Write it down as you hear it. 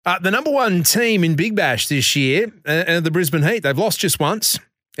The number one team in Big Bash this year, the Brisbane Heat, they've lost just once.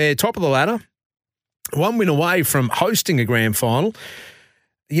 They're top of the ladder. One win away from hosting a grand final.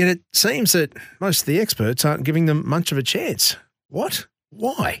 Yet it seems that most of the experts aren't giving them much of a chance. What?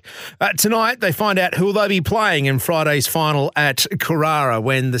 Why? Tonight, they find out who they'll be playing in Friday's final at Carrara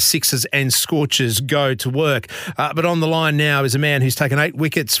when the Sixers and Scorchers go to work. But on the line now is a man who's taken 8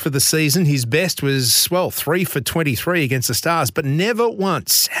 wickets for the season. His best was, 3 for 23 against the Stars, but never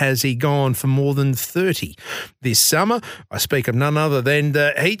once has he gone for more than 30 this summer. I speak of none other than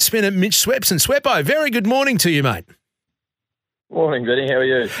the Heat spinner Mitch Swepson. Sweppo, very good morning to you, mate. Morning, Benny. How are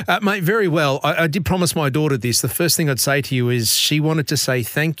you? Mate, very well. I did promise my daughter this. The first thing I'd say to you is she wanted to say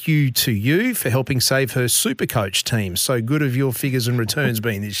thank you to you for helping save her Supercoach team. So good have your figures and returns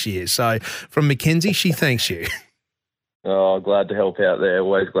been this year. So from Mackenzie, she thanks you. Oh, glad to help out there.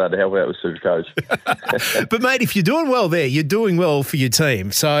 Always glad to help out with Supercoach. But mate, if you're doing well there, you're doing well for your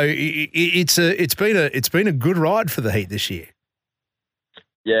team. So it's been a good ride for the Heat this year.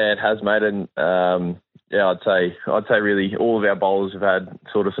 Yeah, it has, mate, and yeah, I'd say really all of our bowlers have had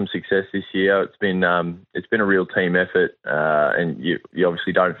sort of some success this year. It's been a real team effort, and you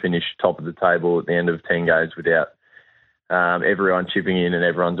obviously don't finish top of the table at the end of 10 games without everyone chipping in and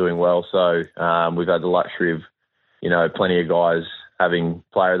everyone doing well. So we've had the luxury of plenty of guys having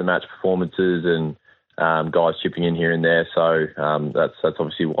player of the match performances and guys chipping in here and there. So that's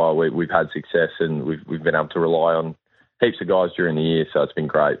obviously why we've had success, and we've been able to rely on heaps of guys during the year. So it's been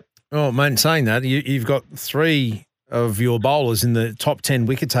great. Oh, mate, saying that, you've got 3 of your bowlers in the top 10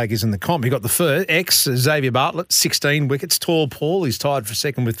 wicket takers in the comp. You've got the first, Xavier Bartlett, 16 wickets. Tall Paul, he's tied for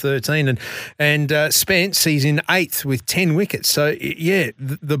second with 13. And Spence, he's in 8th with 10 wickets. So, yeah,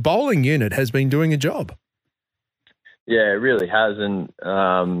 the bowling unit has been doing a job. Yeah, it really has. And,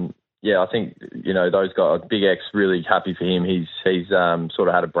 I think, those guys, Big X, really happy for him. He's sort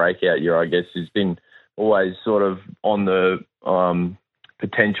of had a breakout year, I guess. He's been always sort of on the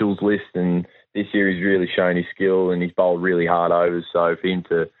potentials list, and this year he's really shown his skill and he's bowled really hard overs. So for him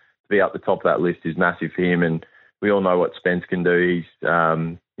to be up the top of that list is massive for him. And we all know what Spence can do. He's,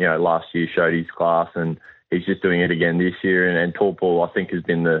 last year showed his class, and he's just doing it again this year. And Tall Paul, I think, has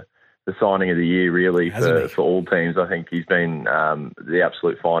been the signing of the year really for all teams. I think he's been the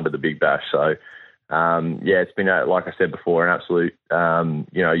absolute find of the Big Bash. So it's been, like I said before, an absolute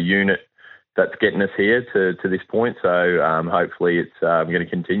unit that's getting us here to this point. So hopefully it's going to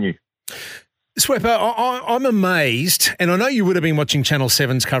continue. Swepper, I'm amazed, and I know you would have been watching Channel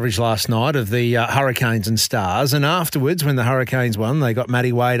 7's coverage last night of the Hurricanes and Stars, and afterwards when the Hurricanes won, they got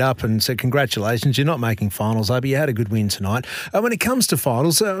Matty Wade up and said, congratulations, you're not making finals, but you had a good win tonight. When it comes to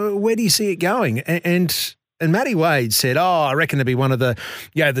finals, where do you see it going? And Matty Wade said, I reckon to be one of the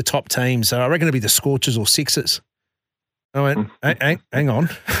top teams. So I reckon to be the Scorchers or Sixers. I went, hang on,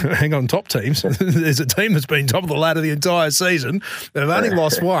 top teams. There's a team that's been top of the ladder the entire season. They've only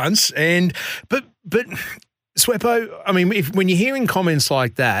lost once. But Sweppo, I mean, when you're hearing comments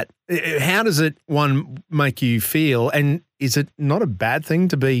like that, how does it, one, make you feel? And is it not a bad thing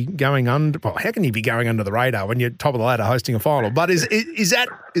to be going under? Well, how can you be going under the radar when you're top of the ladder hosting a final? But is that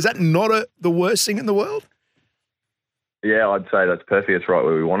not the worst thing in the world? Yeah, I'd say that's perfect. It's right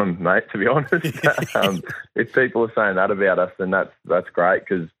where we want them, mate, to be honest. If people are saying that about us, then that's great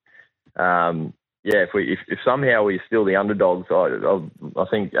because, if somehow we're still the underdogs, I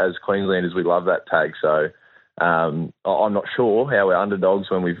think as Queenslanders we love that tag. So I'm not sure how we're underdogs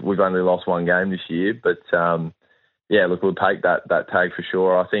when we've only lost one game this year. But, we'll take that tag for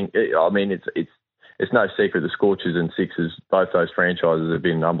sure. I think, it's no secret the Scorchers and Sixers, both those franchises have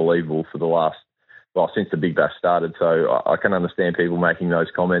been unbelievable for the last, since the Big Bash started. So I can understand people making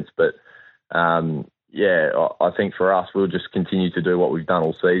those comments. But, I think for us, we'll just continue to do what we've done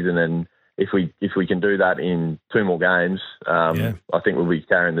all season. And if we can do that in 2 more games, I think we'll be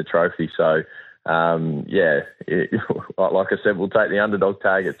carrying the trophy. So, like I said, we'll take the underdog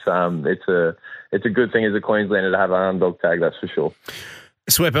tag. It's a good thing as a Queenslander to have an underdog tag, that's for sure.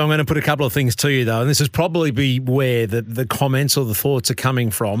 Sweppo, I'm going to put a couple of things to you, though, and this is probably be where the comments or the thoughts are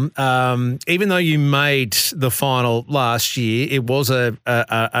coming from. Even though you made the final last year, it was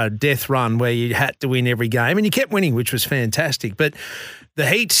a death run where you had to win every game, and you kept winning, which was fantastic. But the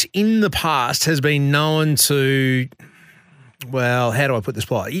Heat in the past has been known to, well, how do I put this?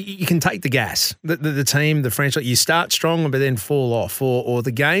 You can take the gas. The team, the franchise, you start strong but then fall off, or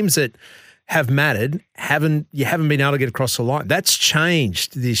the games that have mattered, you haven't been able to get across the line. That's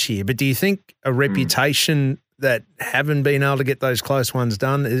changed this year. But do you think a reputation that haven't been able to get those close ones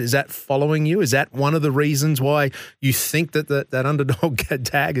done, is that following you? Is that one of the reasons why you think that underdog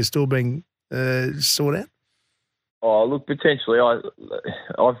tag is still being sorted out? Oh, look, potentially.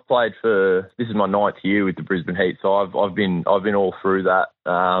 I've played this is my ninth year with the Brisbane Heat, so I've been all through that.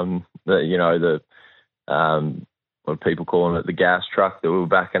 What people calling it, the gas truck that we were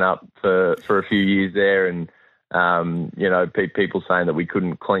backing up for a few years there, and people saying that we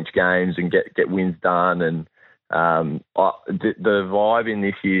couldn't clinch games and get wins done, and the vibe in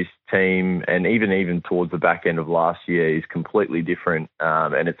this year's team, and even towards the back end of last year, is completely different,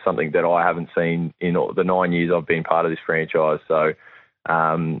 and it's something that I haven't seen in the 9 years I've been part of this franchise. So,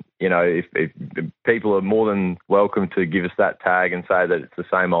 if people are more than welcome to give us that tag and say that it's the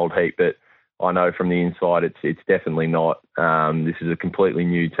same old Heat, but I know from the inside it's definitely not. This is a completely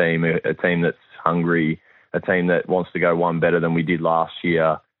new team, a team that's hungry, a team that wants to go one better than we did last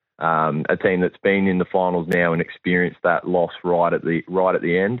year, a team that's been in the finals now and experienced that loss right at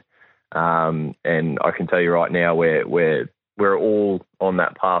the end. And I can tell you right now, we're all on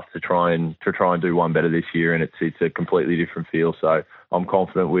that path to try and do one better this year, and it's a completely different feel. So I'm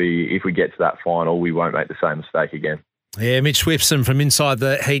confident if we get to that final, we won't make the same mistake again. Yeah, Mitch Swepson from inside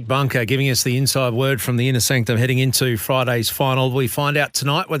the Heat bunker giving us the inside word from the inner sanctum heading into Friday's final. We find out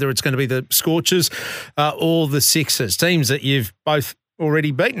tonight whether it's going to be the Scorchers or the Sixers, teams that you've both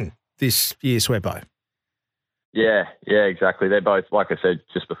already beaten this year, Sweppo. Yeah, exactly. They're both, like I said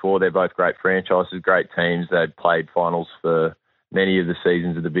just before, they're both great franchises, great teams. They've played finals for many of the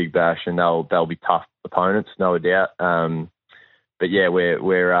seasons of the Big Bash, and they'll be tough opponents, no doubt. But yeah,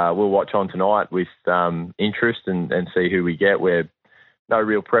 we'll watch on tonight with interest and see who we get. We're no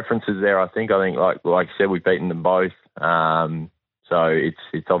real preferences there. I think like I said, we've beaten them both. So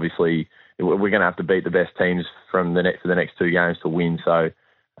it's obviously we're going to have to beat the best teams for the next two games to win. So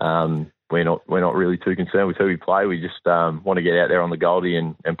we're not really too concerned with who we play. We just want to get out there on the Goldie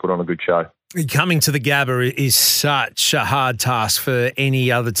and put on a good show. Coming to the Gabba is such a hard task for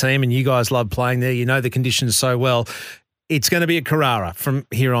any other team, and you guys love playing there. You know the conditions so well. It's going to be at Carrara from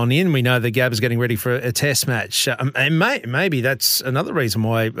here on in. We know the Gabba's getting ready for a test match. And maybe that's another reason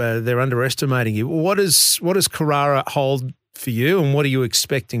why they're underestimating you. What does Carrara hold for you, and what are you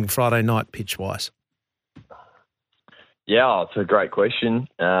expecting Friday night pitch-wise? Yeah, it's a great question.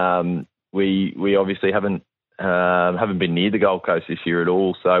 We obviously haven't been near the Gold Coast this year at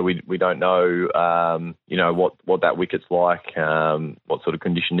all, so we don't know what that wicket's like, what sort of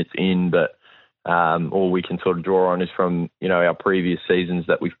condition it's in, but all we can sort of draw on is from our previous seasons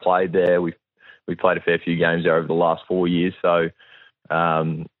that we've played there. We've played a fair few games there over the last 4 years, so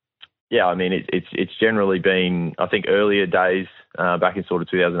it's generally been, I think, earlier days back in sort of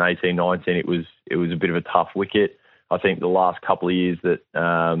 2018-19, it was a bit of a tough wicket. I think the last couple of years that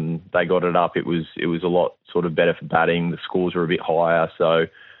they got it up, it was a lot sort of better for batting. The scores were a bit higher, so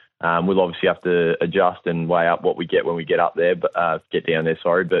we'll obviously have to adjust and weigh up what we get when we get up there, but get down there.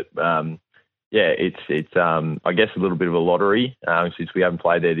 Sorry, but it's I guess a little bit of a lottery since we haven't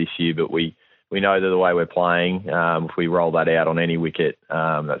played there this year, but we know that the way we're playing, if we roll that out on any wicket,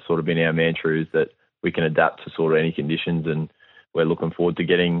 that's sort of been our mantra, is that we can adapt to sort of any conditions, and we're looking forward to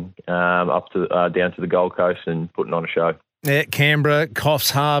getting down to the Gold Coast and putting on a show. Yeah, Canberra, Coffs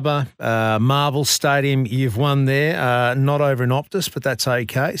Harbour, Marvel Stadium, you've won there. Not over in Optus, but that's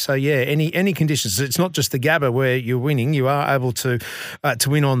okay. So, yeah, any conditions. It's not just the Gabba where you're winning. You are able to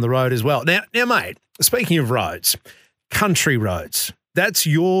win on the road as well. Now, mate, speaking of roads, country roads. That's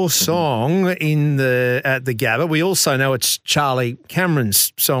your song at the Gabba. We also know it's Charlie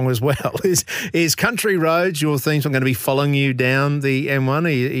Cameron's song as well. Is Country Roads your theme song going to be following you down the M1? Are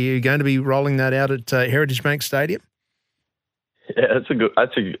you going to be rolling that out at Heritage Bank Stadium? Yeah, that's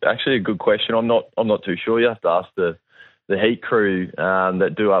actually a good question. I'm not too sure. You have to ask the Heat crew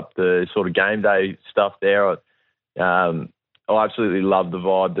that do up the sort of game day stuff there. I absolutely love the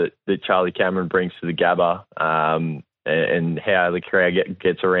vibe that Charlie Cameron brings to the Gabba. And how the crowd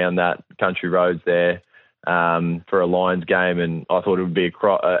gets around that country roads there for a Lions game. And I thought it would be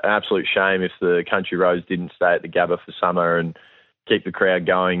an absolute shame if the country roads didn't stay at the Gabba for summer and keep the crowd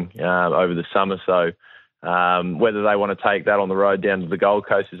going over the summer. So whether they want to take that on the road down to the Gold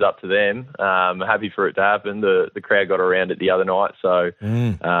Coast is up to them. Happy for it to happen. The crowd got around it the other night. So,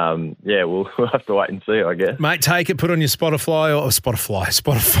 we'll have to wait and see, I guess. Mate, take it, put on your Spotify or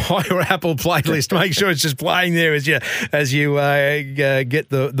Apple playlist. Make sure it's just playing there as you get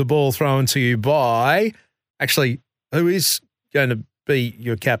the ball thrown to you by, actually, who is going to be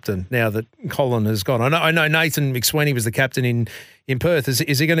your captain now that Colin has gone? I know Nathan McSweeney was the captain in Perth.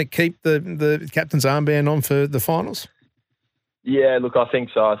 Is he going to keep the captain's armband on for the finals? Yeah, look, I think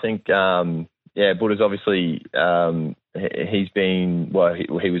so. I think, Buddha's obviously, he's been,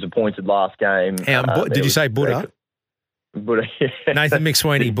 he was appointed last game. Did you say Buddha? Buddha, yeah. Nathan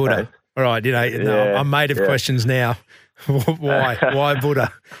McSweeney, Buddha. All right, no, I'm made of questions now. Why? Why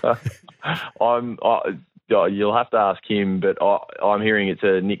Buddha? You'll have to ask him, but I'm hearing it's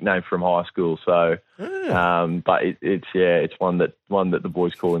a nickname from high school. So, but it's one that the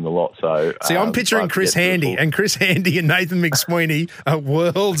boys call him a lot. So, see, I'm picturing Chris Handy, and Chris Handy and Nathan McSweeney are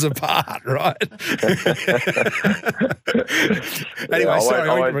worlds apart, right? Anyway,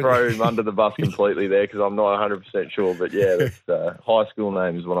 I won't throw him under the bus completely there because I'm not 100% sure. But yeah, that's high school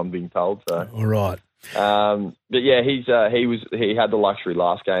name is what I'm being told. So, all right. But yeah, he had the luxury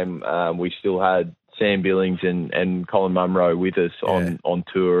last game. We still had Sam Billings and Colin Munro with us on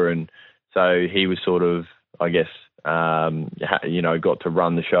tour, and so he was sort of, I guess, got to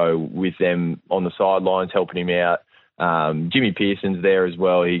run the show with them on the sidelines, helping him out. Jimmy Pearson's there as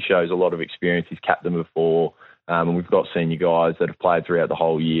well. He shows a lot of experience. He's captain before, and we've got senior guys that have played throughout the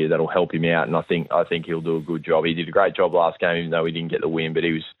whole year that'll help him out. And I think he'll do a good job. He did a great job last game, even though he didn't get the win. But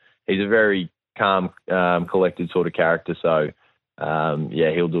he's a very calm, collected sort of character. So.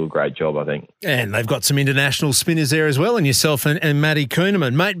 He'll do a great job, I think. And they've got some international spinners there as well, and yourself and Matty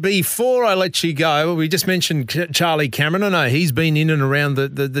Kuhneman. Mate, before I let you go, we just mentioned Charlie Cameron. I know he's been in and around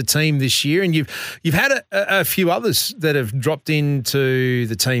the team this year, and you've had a few others that have dropped into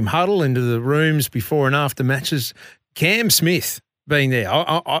the team huddle, into the rooms before and after matches. Cam Smith being there.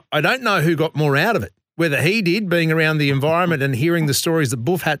 I don't know who got more out of it, whether he did, being around the environment and hearing the stories that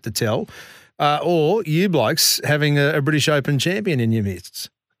Buff had to tell, or you blokes having a British Open champion in your midst.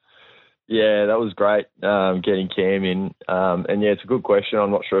 Yeah, that was great, getting Cam in. And, yeah, it's a good question.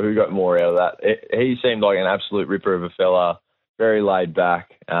 I'm not sure who got more out of that. He seemed like an absolute ripper of a fella, very laid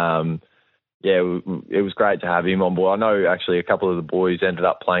back. It was great to have him on board. I know, actually, a couple of the boys ended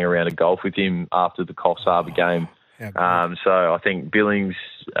up playing around a golf with him after the Coffs Harbour game. So I think Billings,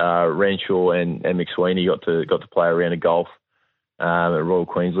 Renshaw and McSweeney got to play around a golf at Royal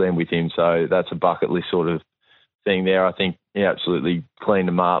Queensland with him. So that's a bucket list sort of thing there. I think he absolutely cleaned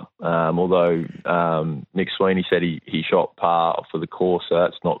them up. Although McSweeney said he shot par for the course, so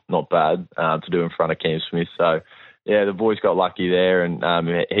that's not bad to do in front of Cam Smith. So yeah, the boys got lucky there, and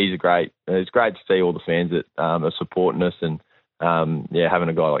it's great to see all the fans that are supporting us, and having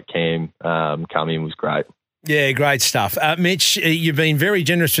a guy like Cam come in was great. Yeah, great stuff. Mitch, you've been very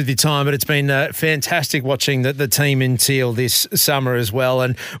generous with your time, but it's been fantastic watching the team in teal this summer as well,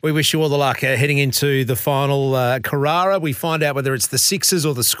 and we wish you all the luck heading into the final Carrara. We find out whether it's the Sixers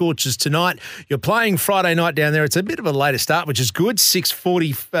or the Scorchers tonight. You're playing Friday night down there. It's a bit of a later start, which is good.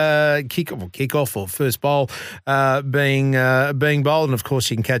 6:40 kick-off or first bowl being bowled, and of course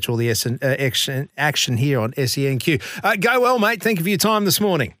you can catch all the action here on SENQ. Go well, mate. Thank you for your time this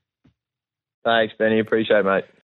morning. Thanks, Benny. Appreciate it, mate.